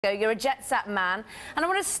You're a jet-set man, and I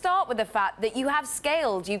want to start with the fact that you have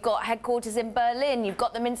scaled. You've got headquarters in Berlin, you've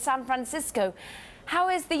got them in San Francisco. How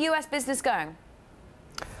is the US business going?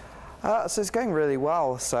 So it's going really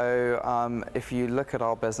well. So if you look at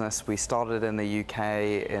our business, we started in the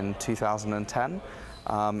UK in 2010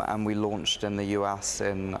 and we launched in the US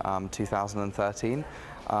in 2013.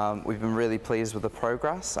 We've been really pleased with the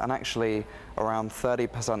progress, and actually around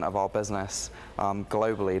 30% of our business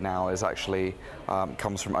globally now is actually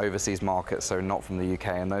comes from overseas markets, so not from the UK,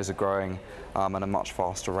 and those are growing at a much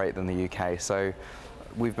faster rate than the UK. So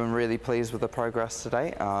we've been really pleased with the progress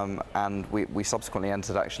today, and we subsequently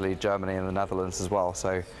entered actually Germany and the Netherlands as well,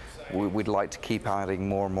 so we'd like to keep adding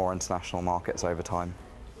more and more international markets over time.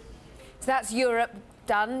 So that's Europe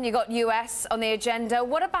done. You got US on the agenda.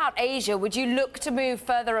 What about Asia? Would you look to move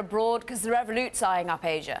further abroad, because the Revolut's eyeing up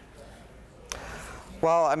Asia?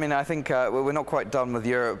 Well, I mean, I think we're not quite done with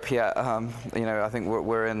Europe yet. You know, I think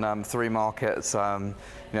we're in 3 markets. You know,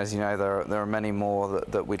 as you know, there are many more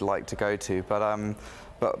that we'd like to go to.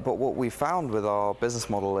 But what we found with our business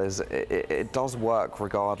model is it does work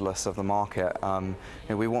regardless of the market. You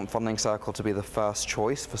know, we want Funding Circle to be the first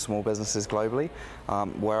choice for small businesses globally,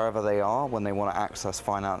 wherever they are when they want to access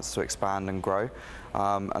finance to expand and grow.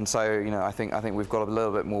 And so, you know, I think we've got a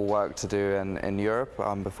little bit more work to do in Europe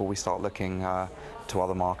before we start looking to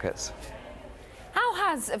other markets. How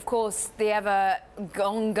has, of course, the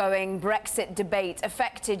ever-ongoing Brexit debate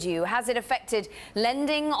affected you? Has it affected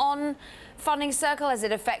lending on Funding Circle? Has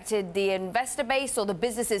it affected the investor base or the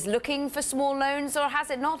businesses looking for small loans, or has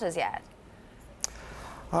it not as yet?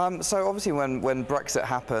 So obviously when Brexit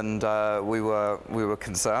happened, we were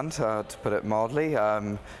concerned, to put it mildly. You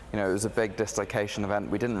know, it was a big dislocation event.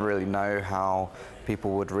 We didn't really know how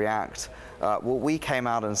people would react. What we came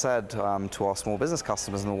out and said to our small business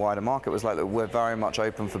customers in the wider market was like, look, we're very much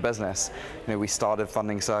open for business. You know, we started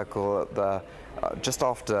Funding Circle at just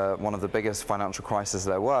after one of the biggest financial crises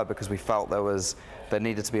there were, because we felt there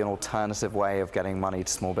needed to be an alternative way of getting money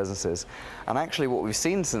to small businesses. And actually what we've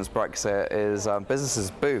seen since Brexit is businesses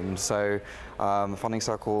boomed. So Funding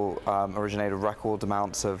Circle originated record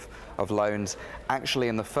amounts of loans. Actually,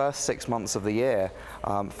 in the first 6 months of the year,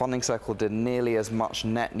 Funding Circle did nearly as much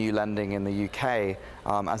net new lending in the UK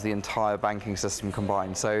as the entire banking system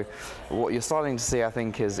combined. So what you're starting to see, I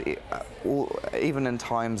think, is even in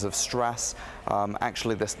times of stress,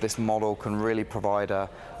 actually this model can really provide a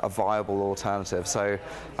viable alternative. So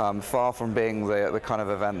far from being the kind of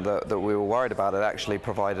event that we were worried about, it actually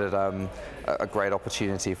provided a great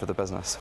opportunity for the business.